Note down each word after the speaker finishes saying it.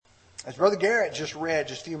As Brother Garrett just read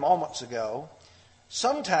just a few moments ago,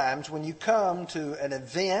 sometimes when you come to an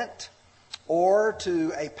event or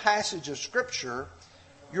to a passage of Scripture,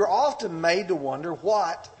 you're often made to wonder,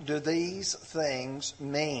 what do these things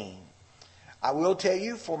mean? I will tell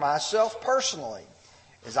you, for myself personally,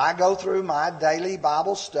 as I go through my daily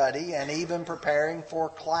Bible study and even preparing for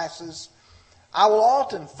classes, I will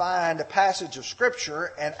often find a passage of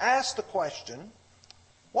Scripture and ask the question,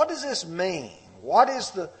 what does this mean? What is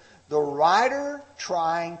the writer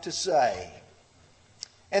trying to say?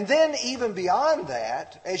 And then even beyond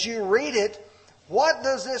that, as you read it, what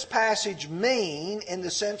does this passage mean in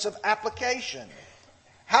the sense of application?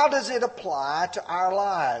 How does it apply to our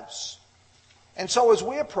lives? And so as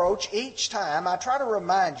we approach each time, I try to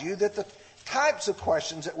remind you that the types of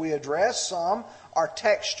questions that we address, some are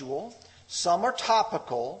textual, some are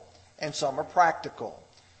topical, and some are practical.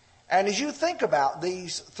 And as you think about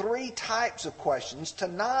these three types of questions,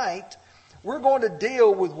 tonight we're going to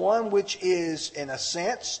deal with one which is, in a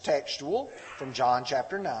sense, textual, from John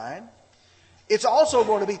chapter 9. It's also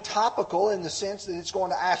going to be topical in the sense that it's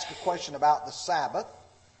going to ask a question about the Sabbath.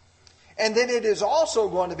 And then it is also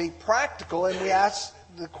going to be practical, and we ask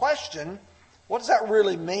the question, what does that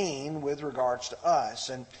really mean with regards to us?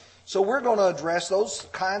 And so we're going to address those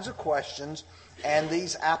kinds of questions and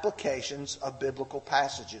these applications of biblical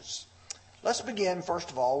passages. Let's begin, first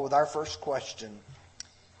of all, with our first question.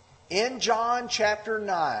 In John chapter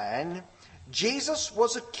 9, Jesus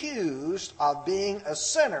was accused of being a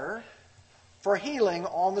sinner for healing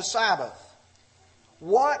on the Sabbath.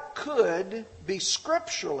 What could be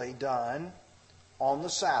scripturally done on the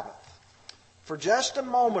Sabbath? For just a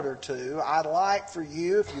moment or two, I'd like for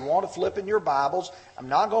you, if you want to flip in your Bibles, I'm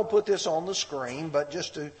not going to put this on the screen, but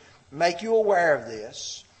just to make you aware of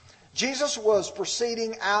this. Jesus was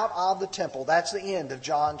proceeding out of the temple. That's the end of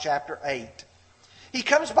John chapter 8. He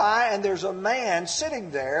comes by and there's a man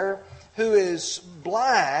sitting there who is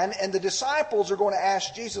blind, and the disciples are going to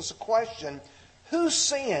ask Jesus a question. Who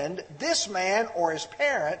sinned, this man or his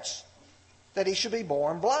parents, that he should be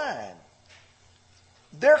born blind?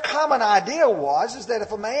 Their common idea is that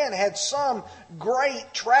if a man had some great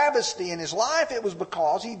travesty in his life, it was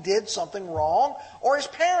because he did something wrong or his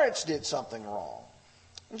parents did something wrong.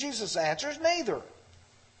 And Jesus answers, neither.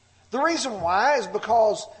 The reason why is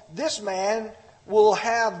because this man will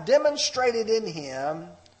have demonstrated in him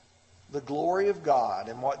the glory of God.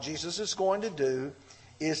 And what Jesus is going to do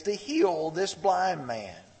is to heal this blind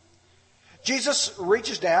man. Jesus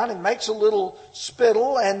reaches down and makes a little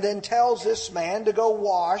spittle and then tells this man to go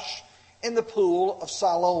wash in the pool of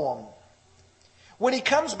Siloam. When he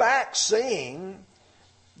comes back seeing,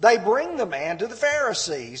 they bring the man to the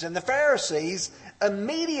Pharisees. And the Pharisees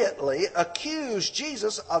immediately accuse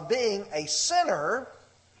Jesus of being a sinner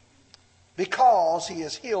because he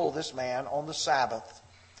has healed this man on the Sabbath.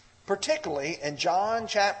 Particularly in John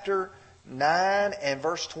chapter 9 and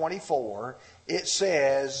verse 24, it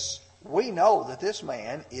says, we know that this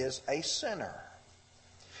man is a sinner.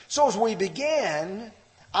 So as we begin,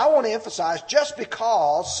 I want to emphasize, just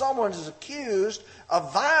because someone is accused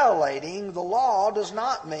of violating the law does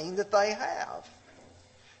not mean that they have.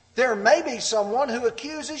 There may be someone who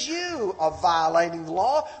accuses you of violating the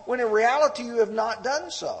law when in reality you have not done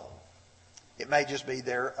so. It may just be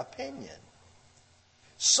their opinion.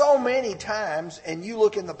 So many times, and you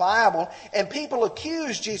look in the Bible, and people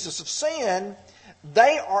accuse Jesus of sin,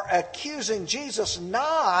 they are accusing Jesus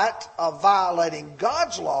not of violating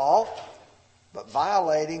God's law, but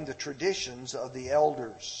violating the traditions of the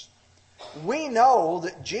elders. We know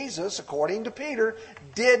that Jesus, according to Peter,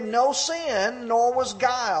 did no sin, nor was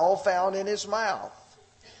guile found in his mouth.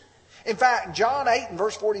 In fact, John 8 and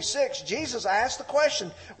verse 46, Jesus asked the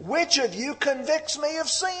question, which of you convicts me of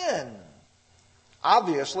sin?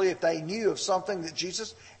 Obviously, if they knew of something that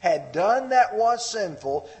Jesus had done that was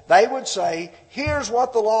sinful, they would say, here's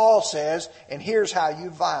what the law says, and here's how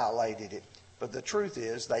you violated it. But the truth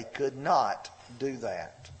is, they could not do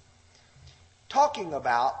that. Talking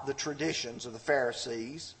about the traditions of the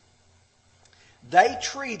Pharisees, they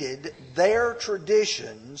treated their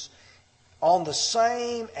traditions on the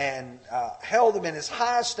same and held them in as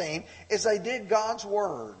high esteem as they did God's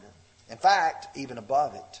Word. In fact, even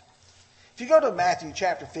above it. If you go to Matthew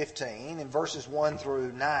chapter 15 in verses 1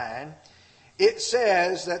 through 9, it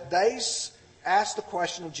says that they asked the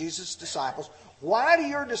question of Jesus' disciples, why do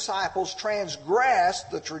your disciples transgress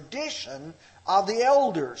the tradition of the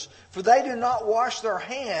elders? For they do not wash their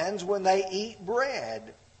hands when they eat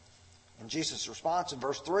bread. And Jesus' response in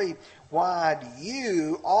verse 3, why do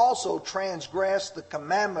you also transgress the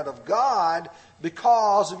commandment of God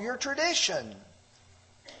because of your tradition?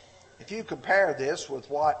 If you compare this with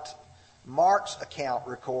what Mark's account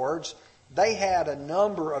records, they had a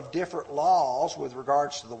number of different laws with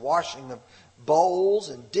regards to the washing of bowls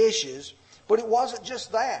and dishes, but it wasn't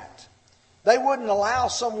just that. They wouldn't allow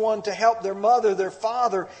someone to help their mother, their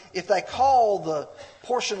father, if they called the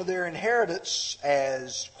portion of their inheritance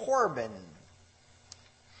as Corban.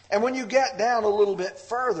 And when you get down a little bit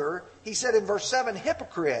further, he said in verse 7,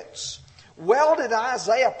 hypocrites, well did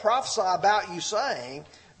Isaiah prophesy about you, saying,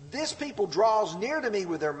 this people draws near to me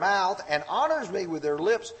with their mouth and honors me with their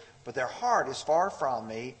lips, but their heart is far from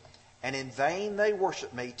me, and in vain they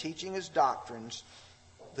worship me, teaching as doctrines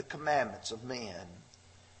the commandments of men.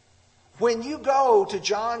 When you go to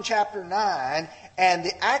John chapter 9 and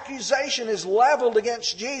the accusation is leveled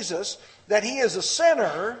against Jesus that he is a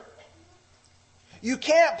sinner, you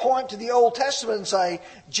can't point to the Old Testament and say,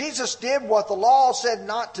 Jesus did what the law said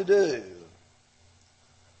not to do.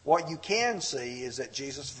 What you can see is that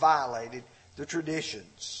Jesus violated the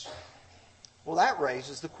traditions. Well, that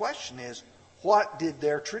raises the question is, what did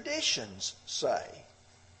their traditions say?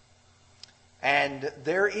 And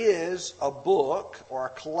there is a book or a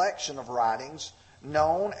collection of writings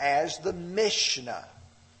known as the Mishnah.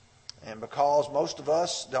 And because most of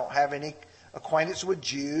us don't have any acquaintance with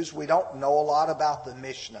Jews, we don't know a lot about the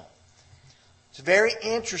Mishnah. It's a very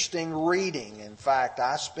interesting reading. In fact,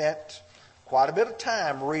 I spent quite a bit of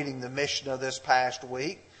time reading the Mishnah this past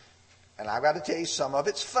week. And I've got to tell you, some of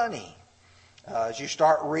it's funny. As you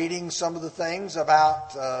start reading some of the things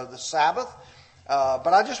about the Sabbath.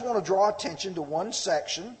 But I just want to draw attention to one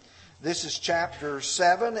section. This is chapter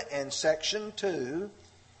 7 and section 2.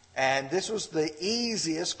 And this was the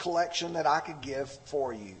easiest collection that I could give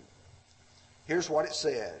for you. Here's what it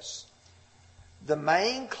says. The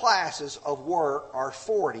main classes of work are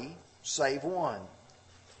 40, save one.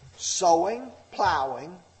 Sowing,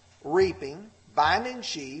 plowing, reaping, binding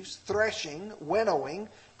sheaves, threshing, winnowing,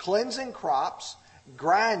 cleansing crops,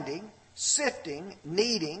 grinding, sifting,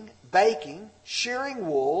 kneading, baking, shearing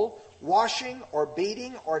wool, washing or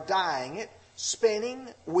beating or dyeing it, spinning,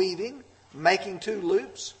 weaving, making 2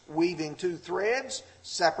 loops, weaving 2 threads,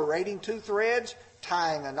 separating 2 threads,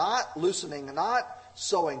 tying a knot, loosening a knot,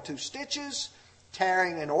 sewing 2 stitches,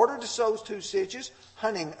 tearing in order to sew 2 stitches,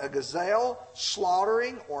 hunting a gazelle,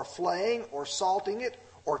 slaughtering or flaying or salting it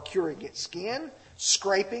or curing its skin,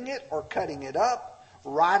 scraping it or cutting it up,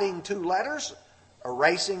 writing 2 letters,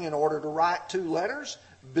 erasing in order to write 2 letters,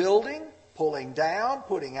 building, pulling down,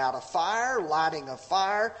 putting out a fire, lighting a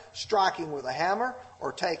fire, striking with a hammer,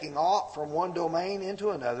 or taking off from one domain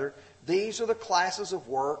into another. These are the classes of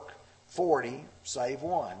work, 40, save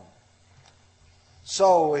one.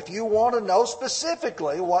 So if you want to know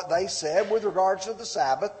specifically what they said with regards to the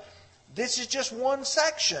Sabbath, this is just one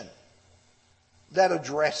section that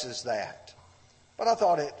addresses that. But I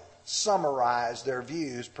thought it summarized their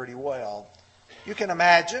views pretty well. You can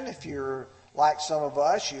imagine if you're like some of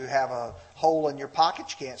us, you have a hole in your pocket,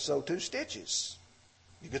 you can't sew 2 stitches.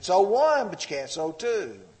 You could sew 1, but you can't sew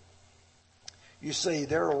 2. You see,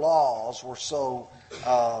 their laws were so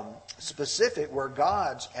specific where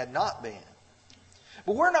God's had not been.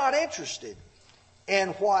 But we're not interested in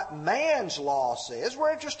what man's law says.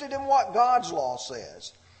 We're interested in what God's law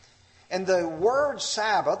says. And the word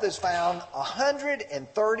Sabbath is found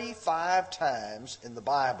 135 times in the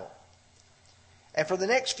Bible. And for the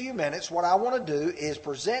next few minutes, what I want to do is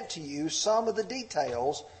present to you some of the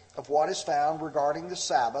details of what is found regarding the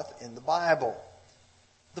Sabbath in the Bible.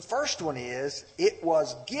 The first one is, it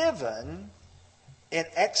was given in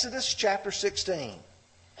Exodus chapter 16.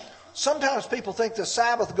 Sometimes people think the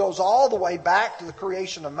Sabbath goes all the way back to the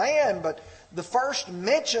creation of man, but the first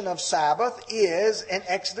mention of Sabbath is in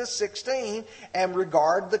Exodus 16 and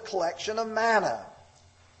regard the collection of manna.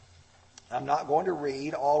 I'm not going to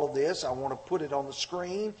read all of this. I want to put it on the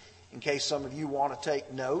screen in case some of you want to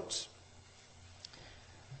take notes.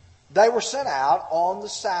 They were sent out on the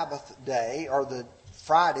Sabbath day, or the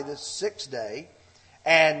Friday, the 6th day,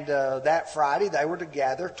 and that Friday they were to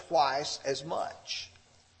gather twice as much.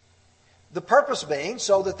 The purpose being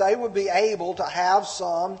so that they would be able to have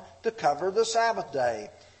some to cover the Sabbath day.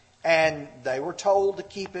 And they were told to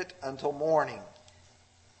keep it until morning.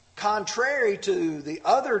 Contrary to the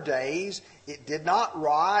other days, it did not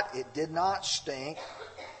rot, it did not stink.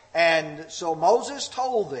 And so Moses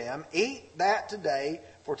told them, eat that today,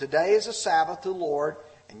 for today is a Sabbath to the Lord,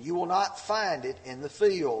 and you will not find it in the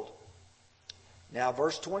field. Now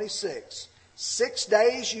verse 26. 6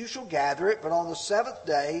 days you shall gather it, but on the 7th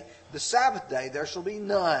day, the Sabbath day, there shall be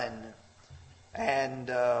none.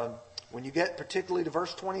 And when you get particularly to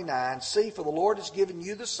verse 29, see, for the Lord has given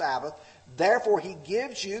you the Sabbath, therefore he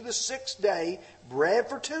gives you the 6th day bread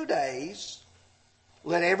for 2 days.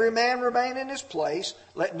 Let every man remain in his place.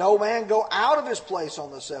 Let no man go out of his place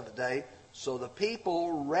on the seventh day. So the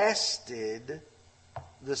people rested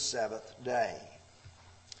the seventh day.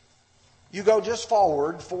 You go just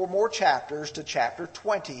forward 4 more chapters to chapter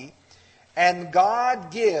 20, and God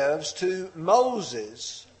gives to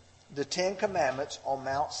Moses the 10 Commandments on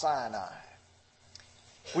Mount Sinai.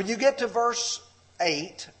 When you get to verse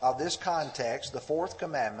 8 of this context, the 4th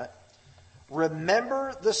commandment,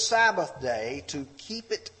 remember the Sabbath day to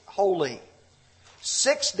keep it holy.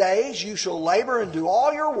 6 days you shall labor and do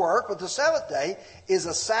all your work, but the 7th day is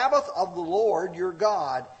a Sabbath of the Lord your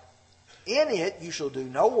God. In it you shall do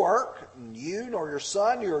no work, you, nor your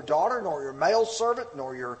son, nor your daughter, nor your male servant,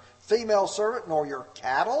 nor your female servant, nor your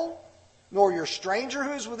cattle, nor your stranger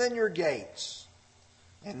who is within your gates.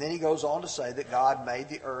 And then he goes on to say that God made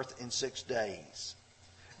the earth in 6 days.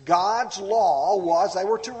 God's law was they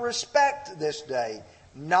were to respect this day,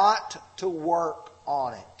 not to work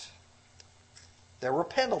on it. There were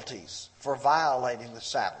penalties for violating the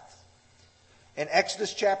Sabbath. In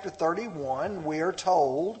Exodus chapter 31, we are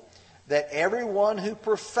told that everyone who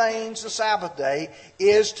profanes the Sabbath day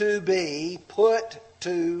is to be put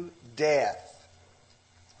to death.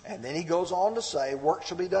 And then he goes on to say, work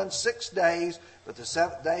shall be done 6 days, but the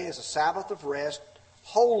 7th day is a Sabbath of rest,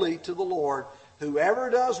 holy to the Lord. Whoever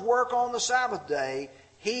does work on the Sabbath day,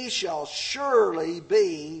 he shall surely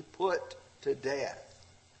be put to death.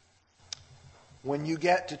 When you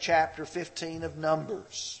get to chapter 15 of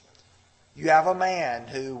Numbers, you have a man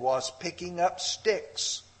who was picking up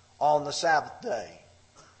sticks on the Sabbath day.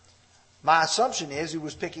 My assumption is he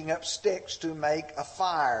was picking up sticks to make a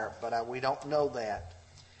fire, but we don't know that.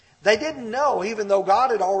 They didn't know, even though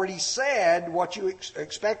God had already said what you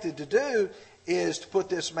expected to do is to put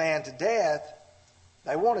this man to death.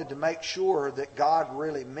 They wanted to make sure that God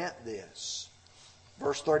really meant this.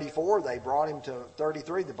 Verse 34, they brought him to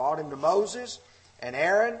 33, they brought him to Moses and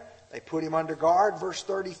Aaron. They put him under guard. Verse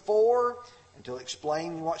 34, and to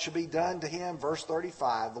explain what should be done to him, verse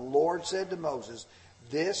 35, the Lord said to Moses,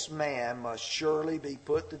 this man must surely be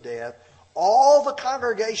put to death. All the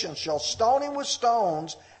congregation shall stone him with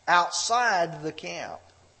stones outside the camp.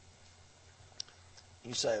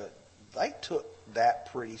 You say, they took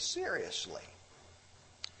that pretty seriously.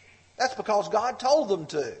 That's because God told them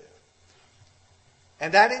to.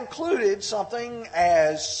 And that included something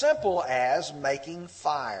as simple as making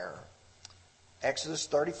fire. Exodus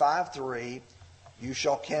 35:3, you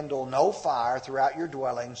shall kindle no fire throughout your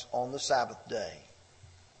dwellings on the Sabbath day.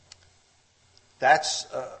 That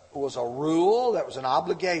was a rule, that was an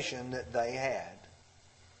obligation that they had.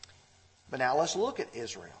 But now let's look at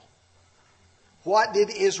Israel. What did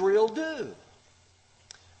Israel do?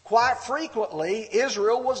 Quite frequently,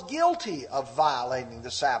 Israel was guilty of violating the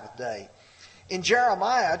Sabbath day. In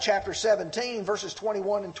Jeremiah chapter 17, verses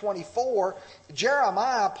 21 and 24,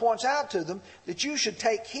 Jeremiah points out to them that you should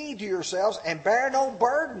take heed to yourselves and bear no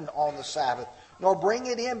burden on the Sabbath, nor bring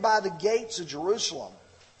it in by the gates of Jerusalem.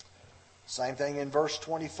 Same thing in verse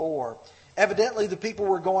 24. Evidently, the people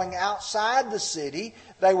were going outside the city.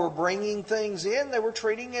 They were bringing things in. They were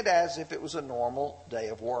treating it as if it was a normal day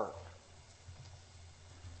of work.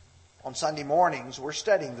 On Sunday mornings, we're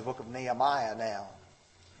studying the book of Nehemiah now.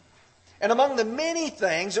 And among the many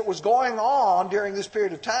things that was going on during this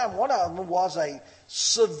period of time, one of them was a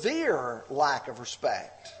severe lack of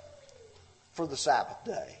respect for the Sabbath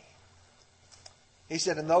day. He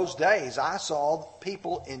said, in those days, I saw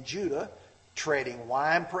people in Judah treading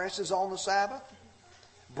wine presses on the Sabbath,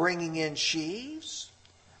 bringing in sheaves,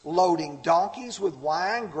 loading donkeys with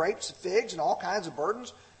wine, grapes, figs, and all kinds of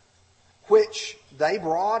burdens, which they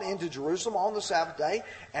brought into Jerusalem on the Sabbath day.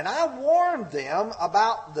 And I warned them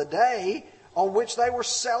about the day on which they were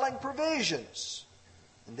selling provisions.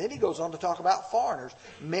 And then he goes on to talk about foreigners.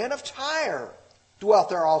 Men of Tyre dwelt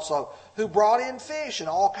there also, who brought in fish and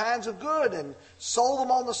all kinds of good and sold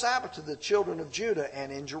them on the Sabbath to the children of Judah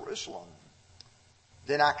and in Jerusalem.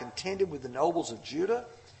 Then I contended with the nobles of Judah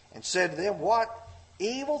and said to them, what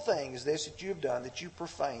evil thing is this that you have done, that you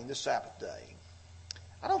profane the Sabbath day?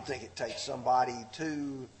 I don't think it takes somebody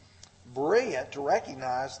too brilliant to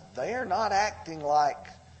recognize they are not acting like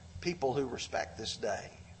people who respect this day.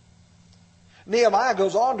 Nehemiah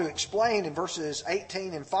goes on to explain in verses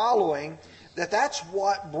 18 and following that that's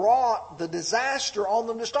what brought the disaster on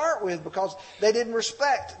them to start with, because they didn't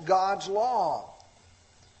respect God's law.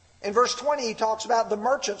 In verse 20, he talks about the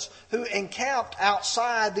merchants who encamped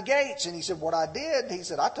outside the gates. And he said, what I did, he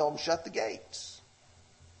said, I told them to shut the gates.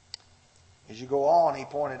 As you go on, he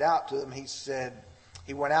pointed out to them, he said,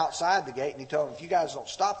 he went outside the gate and he told them, if you guys don't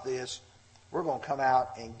stop this, we're going to come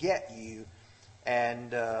out and get you.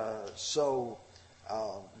 And so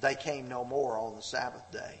they came no more on the Sabbath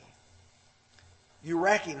day. You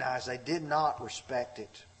recognize they did not respect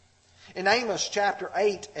it. In Amos chapter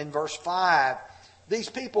 8 and verse 5, these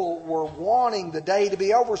people were wanting the day to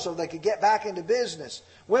be over so they could get back into business.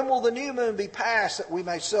 When will the new moon be passed that we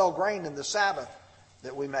may sell grain in the Sabbath,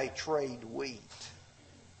 that we may trade wheat?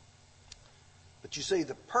 But you see,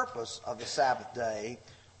 the purpose of the Sabbath day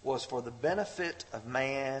was for the benefit of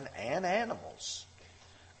man and animals.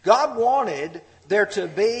 God wanted there to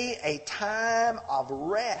be a time of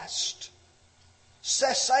rest,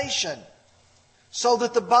 cessation, so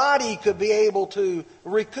that the body could be able to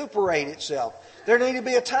recuperate itself. There needed to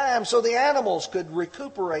be a time so the animals could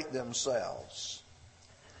recuperate themselves.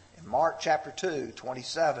 In Mark chapter 2,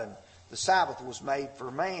 27, the Sabbath was made for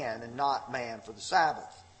man and not man for the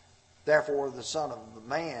Sabbath. Therefore, the Son of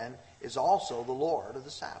Man is also the Lord of the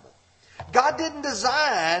Sabbath. God didn't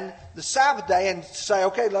design the Sabbath day and say,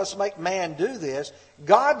 okay, let's make man do this.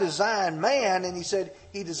 God designed man, and He said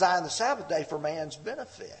He designed the Sabbath day for man's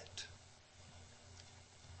benefit.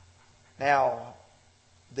 Now,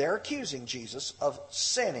 they're accusing Jesus of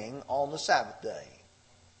sinning on the Sabbath day.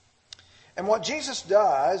 And what Jesus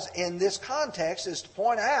does in this context is to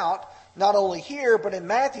point out, not only here, but in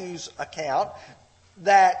Matthew's account,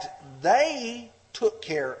 that they took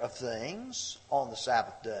care of things on the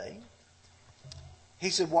Sabbath day. He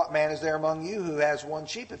said, what man is there among you who has one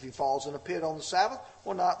sheep, if he falls in a pit on the Sabbath,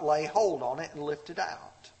 will not lay hold on it and lift it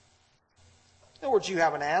out? In other words, you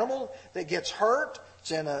have an animal that gets hurt, it's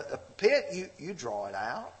in a pit, you draw it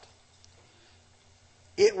out.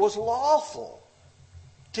 It was lawful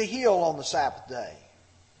to heal on the Sabbath day.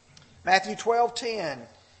 Matthew 12:10,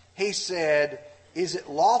 He said, is it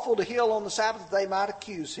lawful to heal on the Sabbath? They might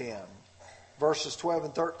accuse Him. Verses 12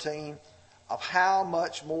 and 13, of how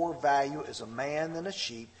much more value is a man than a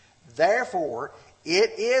sheep. Therefore,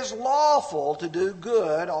 it is lawful to do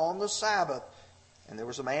good on the Sabbath. And there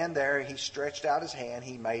was a man there, he stretched out his hand,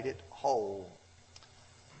 he made it whole.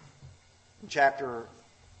 In chapter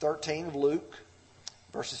 13 of Luke,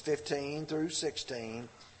 verses 15 through 16,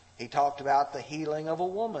 he talked about the healing of a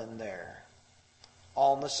woman there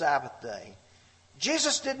on the Sabbath day.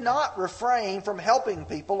 Jesus did not refrain from helping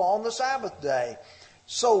people on the Sabbath day.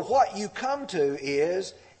 So what you come to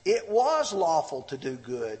is, it was lawful to do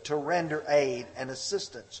good, to render aid and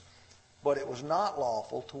assistance, but it was not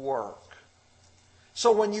lawful to work.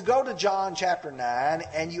 So when you go to John chapter 9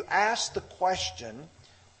 and you ask the question,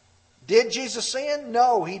 did Jesus sin?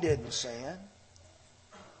 No, He didn't sin.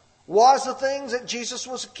 Was the things that Jesus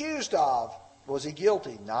was accused of, was He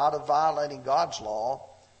guilty? Not of violating God's law,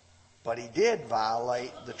 but He did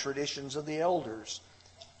violate the traditions of the elders.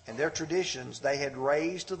 And their traditions they had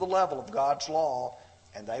raised to the level of God's law,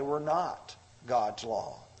 and they were not God's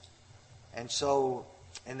law. And so,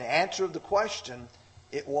 in the answer of the question,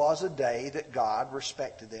 it was a day that God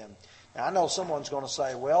respected them. Now, I know someone's going to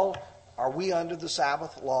say, well, are we under the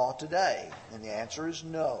Sabbath law today? And the answer is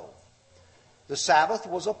no. The Sabbath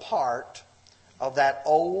was a part of that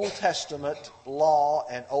Old Testament law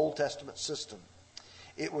and Old Testament system.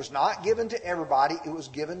 It was not given to everybody. It was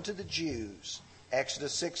given to the Jews.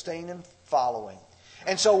 Exodus 16 and following.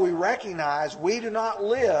 And so we recognize we do not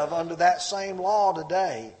live under that same law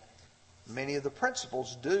today. Many of the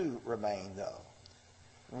principles do remain, though.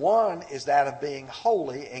 One is that of being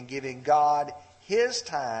holy and giving God His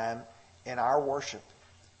time in our worship.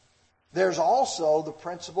 There's also the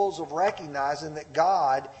principles of recognizing that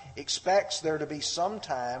God expects there to be some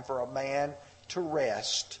time for a man to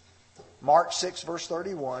rest. Mark 6 verse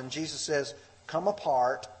 31, Jesus says, come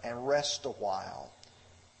apart and rest a while.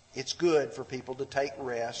 It's good for people to take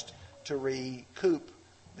rest, to recoup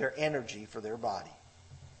their energy for their body.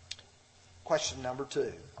 Question number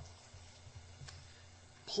 2.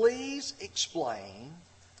 Please explain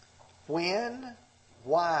when,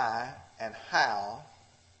 why, and how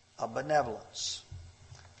of benevolence.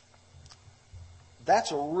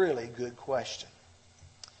 That's a really good question.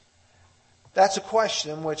 That's a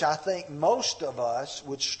question which I think most of us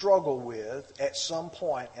would struggle with at some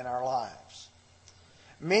point in our lives.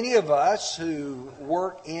 Many of us who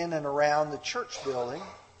work in and around the church building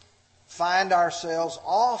find ourselves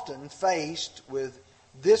often faced with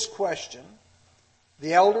this question.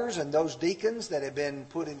 The elders and those deacons that have been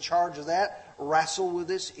put in charge of that wrestle with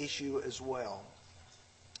this issue as well.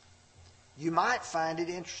 You might find it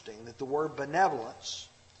interesting that the word benevolence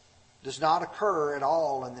does not occur at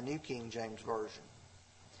all in the New King James Version.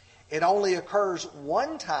 It only occurs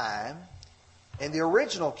one time in the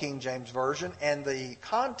original King James Version, and the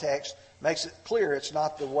context makes it clear it's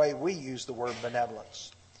not the way we use the word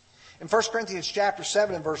benevolence. In 1 Corinthians chapter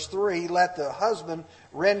 7 and verse 3, let the husband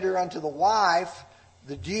render unto the wife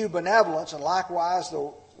the due benevolence, and likewise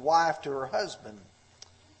the wife to her husband.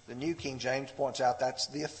 The New King James points out that's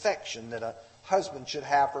the affection that a husband should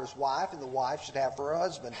have for his wife and the wife should have for her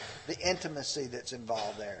husband. The intimacy that's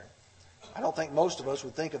involved there. I don't think most of us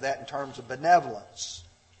would think of that in terms of benevolence.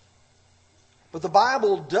 But the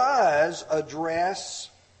Bible does address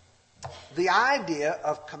the idea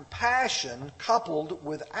of compassion coupled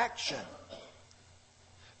with action.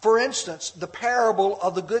 For instance, the parable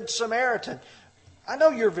of the Good Samaritan. I know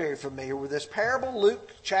you're very familiar with this parable.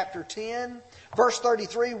 Luke chapter 10, verse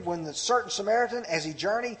 33, when the certain Samaritan, as he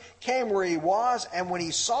journeyed, came where he was, and when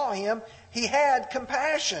he saw him, he had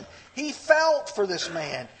compassion. He felt for this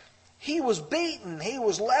man. He was beaten. He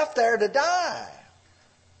was left there to die.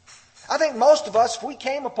 I think most of us, if we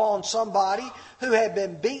came upon somebody who had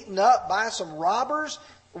been beaten up by some robbers,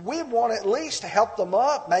 we'd want at least to help them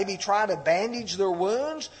up, maybe try to bandage their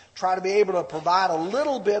wounds, try to be able to provide a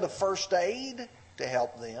little bit of first aid to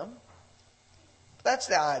help them. That's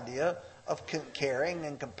the idea of caring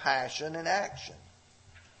and compassion and action.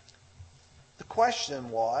 The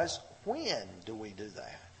question was, when do we do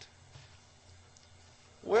that?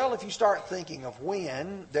 Well, if you start thinking of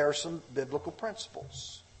when, there are some biblical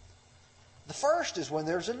principles. The first is when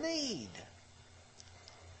there's a need.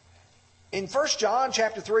 In 1 John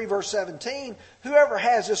chapter 3, verse 17, whoever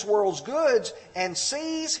has this world's goods and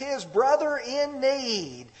sees his brother in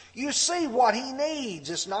need, you see what he needs.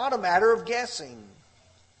 It's not a matter of guessing.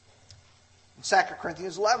 In 2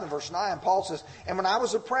 Corinthians 11, verse 9, Paul says, and when I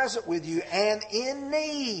was present with you and in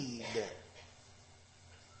need.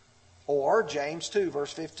 Or James 2,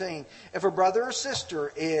 verse 15, if a brother or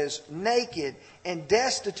sister is naked and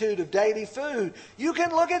destitute of daily food, you can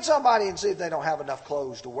look at somebody and see if they don't have enough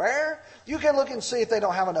clothes to wear. You can look and see if they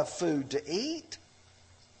don't have enough food to eat.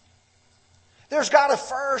 There's got to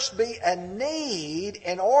first be a need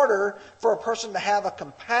in order for a person to have a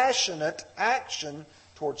compassionate action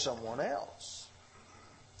towards someone else.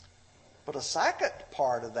 But a second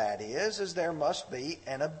part of that is there must be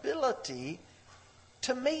an ability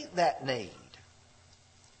to meet that need.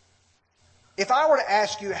 If I were to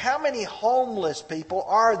ask you how many homeless people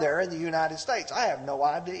are there in the United States, I have no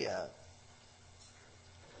idea.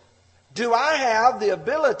 Do I have the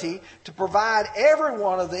ability to provide every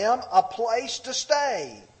one of them a place to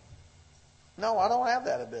stay? No, I don't have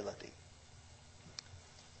that ability.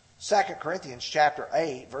 2 Corinthians chapter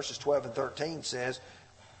 8, verses 12 and 13 says,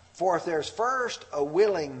 for if there's first a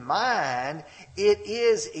willing mind, it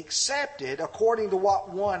is accepted according to what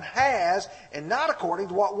one has and not according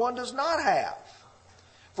to what one does not have.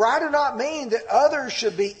 For I do not mean that others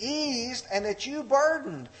should be eased and that you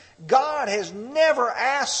burdened. God has never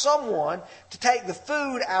asked someone to take the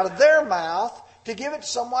food out of their mouth to give it to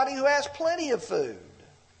somebody who has plenty of food.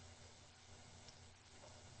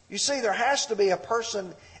 You see, there has to be a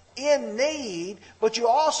person in need, but you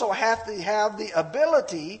also have to have the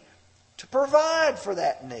ability to provide for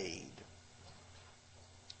that need.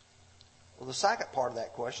 Well, the second part of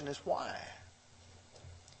that question is why?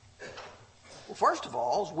 Well, first of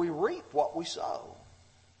all, we reap what we sow.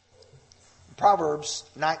 Proverbs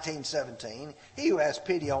 19:17, he who has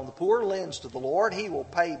pity on the poor lends to the Lord, he will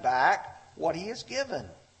pay back what he has given.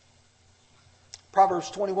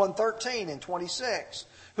 Proverbs 21:13 and 26,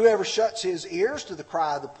 whoever shuts his ears to the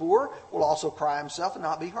cry of the poor will also cry himself and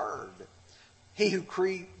not be heard. He who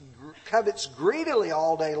covets greedily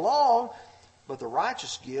all day long, but the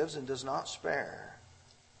righteous gives and does not spare.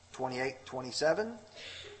 28:27,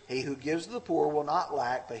 he who gives to the poor will not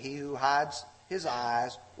lack, but he who hides his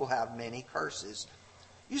eyes will have many curses.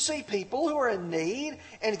 You see people who are in need,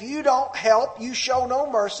 and if you don't help, you show no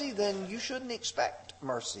mercy, then you shouldn't expect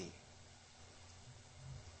mercy.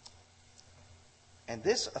 And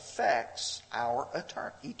this affects our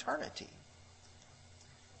eternity.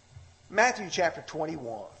 Matthew chapter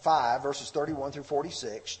 5, verses 31 through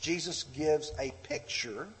 46, Jesus gives a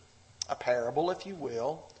picture, a parable, if you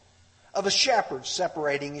will, of a shepherd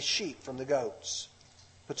separating his sheep from the goats.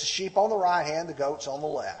 Puts the sheep on the right hand, the goats on the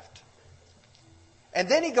left. And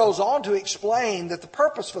then he goes on to explain that the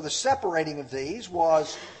purpose for the separating of these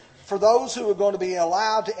was for those who are going to be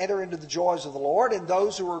allowed to enter into the joys of the Lord and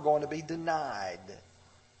those who are going to be denied.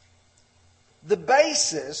 The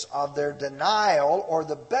basis of their denial or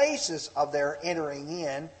the basis of their entering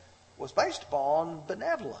in was based upon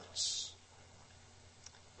benevolence.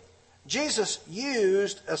 Jesus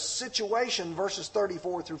used a situation, verses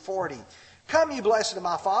 34 through 40. Come, you blessed of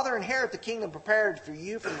my Father, inherit the kingdom prepared for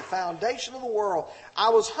you from the foundation of the world. I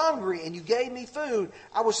was hungry, and you gave me food.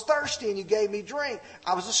 I was thirsty, and you gave me drink.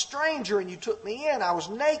 I was a stranger, and you took me in. I was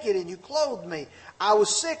naked, and you clothed me. I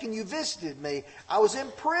was sick, and you visited me. I was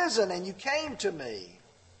in prison, and you came to me.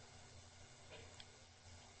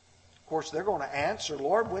 course, they're going to answer,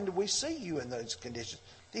 Lord, when did we see you in those conditions?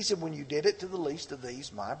 He said, when you did it to the least of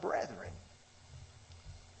these, my brethren.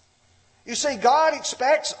 You see, God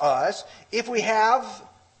expects us, if we have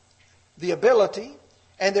the ability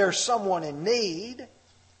and there's someone in need,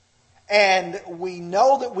 and we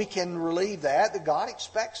know that we can relieve that God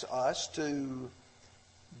expects us to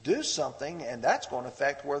do something, and that's going to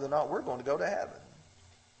affect whether or not we're going to go to heaven.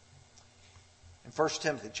 In 1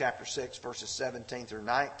 Timothy chapter 6, verses 17 through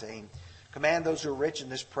 19, command those who are rich in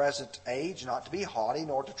this present age not to be haughty,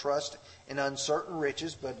 nor to trust in uncertain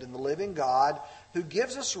riches, but in the living God, who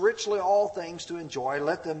gives us richly all things to enjoy.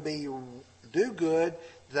 Let them do good,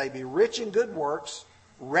 they be rich in good works,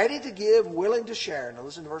 ready to give, willing to share. Now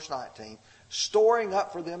listen to verse 19. Storing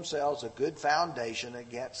up for themselves a good foundation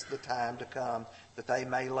against the time to come, that they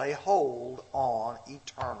may lay hold on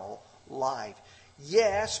eternal life.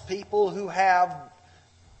 Yes, people who have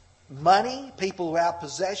money, people who have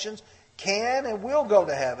possessions, can and will go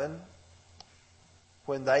to heaven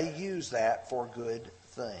when they use that for good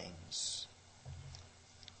things.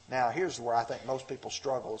 Now, here's where I think most people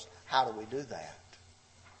struggle. How do we do that?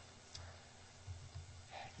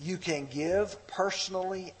 You can give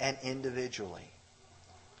personally and individually.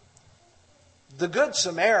 The Good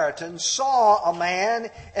Samaritan saw a man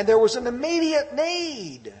and there was an immediate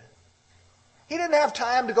need. He didn't have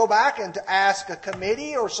time to go back and to ask a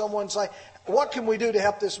committee or someone say, what can we do to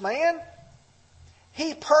help this man?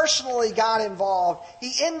 He personally got involved.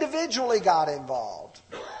 He individually got involved.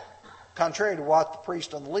 Contrary to what the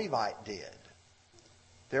priest and the Levite did.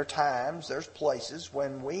 There are times, there's places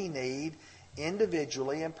when we need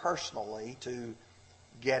individually and personally to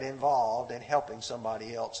get involved in helping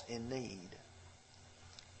somebody else in need.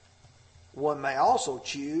 One may also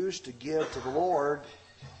choose to give to the Lord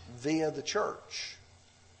via the church.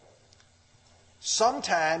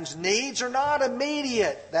 Sometimes needs are not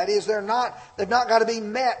immediate. That is, they've not got to be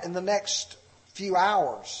met in the next few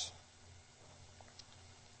hours.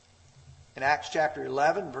 In Acts chapter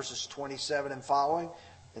 11, verses 27 and following,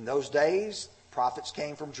 in those days, prophets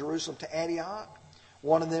came from Jerusalem to Antioch.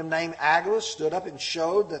 One of them, named Agabus, stood up and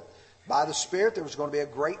showed that by the Spirit there was going to be a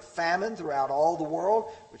great famine throughout all the world,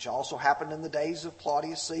 which also happened in the days of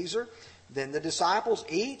Claudius Caesar. Then the disciples,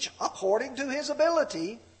 each according to his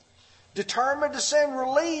ability, determined to send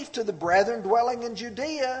relief to the brethren dwelling in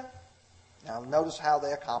Judea. Now notice how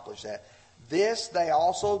they accomplished that. This they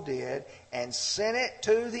also did, and sent it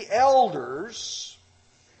to the elders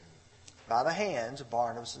by the hands of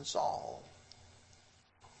Barnabas and Saul.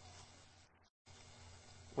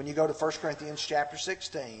 When you go to 1 Corinthians chapter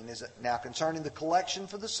 16, now concerning the collection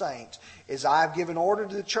for the saints, as I have given order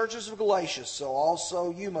to the churches of Galatia, so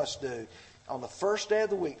also you must do. On the first day of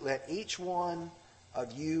the week, let each one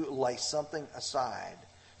of you lay something aside,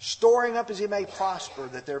 storing up as he may prosper,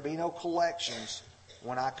 that there be no collections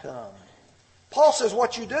when I come. Paul says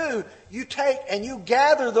what you do, you take and you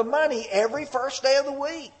gather the money every first day of the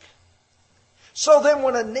week. So then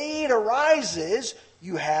when a need arises,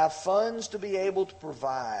 you have funds to be able to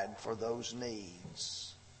provide for those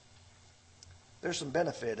needs. There's some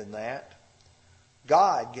benefit in that.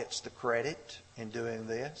 God gets the credit in doing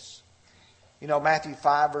this. You know, Matthew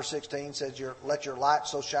 5 verse 16 says, let your light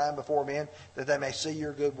so shine before men that they may see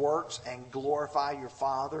your good works and glorify your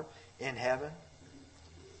Father in heaven.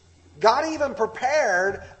 God even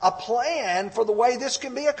prepared a plan for the way this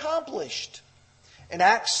can be accomplished. In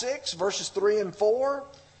Acts 6 verses 3 and 4,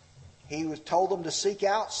 he told them to seek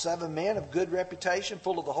out 7 men of good reputation,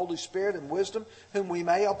 full of the Holy Spirit and wisdom, whom we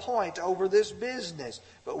may appoint over this business.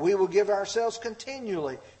 But we will give ourselves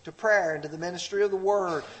continually to prayer and to the ministry of the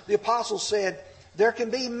Word. The apostles said, there can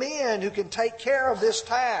be men who can take care of this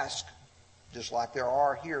task, just like there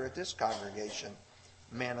are here at this congregation,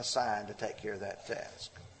 men assigned to take care of that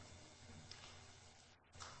task.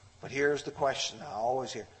 But here's the question I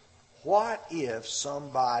always hear. What if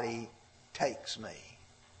somebody takes me?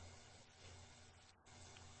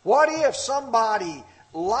 What if somebody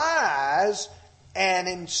lies and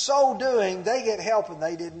in so doing they get help and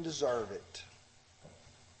they didn't deserve it?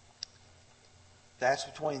 That's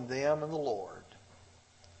between them and the Lord.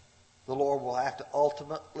 The Lord will have to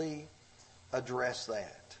ultimately address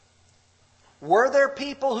that. Were there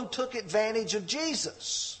people who took advantage of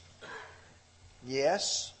Jesus?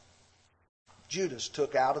 Yes. Judas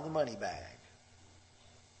took out of the money bag.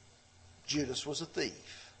 Judas was a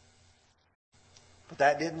thief. But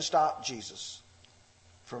that didn't stop Jesus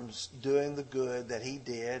from doing the good that he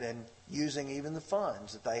did and using even the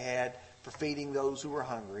funds that they had for feeding those who were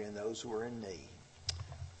hungry and those who were in need.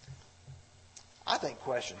 I think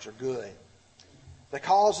questions are good. They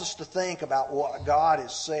cause us to think about what God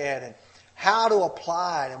has said and how to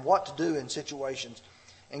apply it and what to do in situations.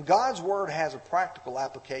 And God's Word has a practical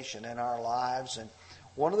application in our lives. And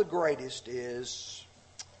one of the greatest is,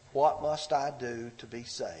 what must I do to be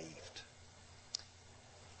saved?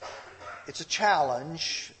 It's a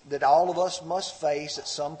challenge that all of us must face at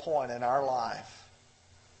some point in our life.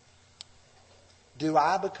 Do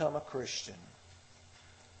I become a Christian?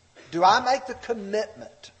 Do I make the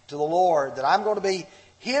commitment to the Lord that I'm going to be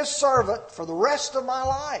His servant for the rest of my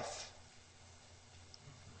life?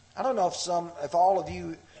 I don't know if all of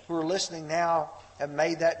you who are listening now have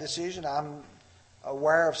made that decision. I'm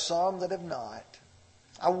aware of some that have not.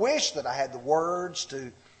 I wish that I had the words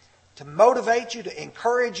to motivate you, to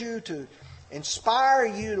encourage you, to inspire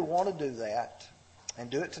you to want to do that and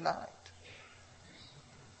do it tonight.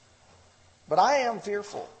 But I am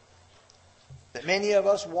fearful that many of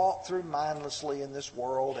us walk through mindlessly in this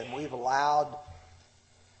world, and we've allowed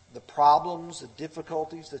the problems, the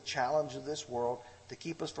difficulties, the challenges of this world to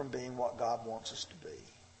keep us from being what God wants us to be.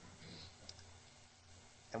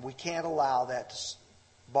 And we can't allow that to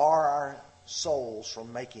bar our souls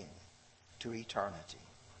from making it to eternity.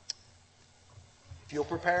 If you'll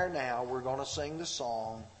prepare now, we're going to sing the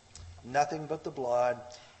song, Nothing But the Blood.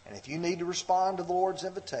 And if you need to respond to the Lord's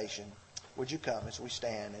invitation, would you come as we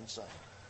stand and sing?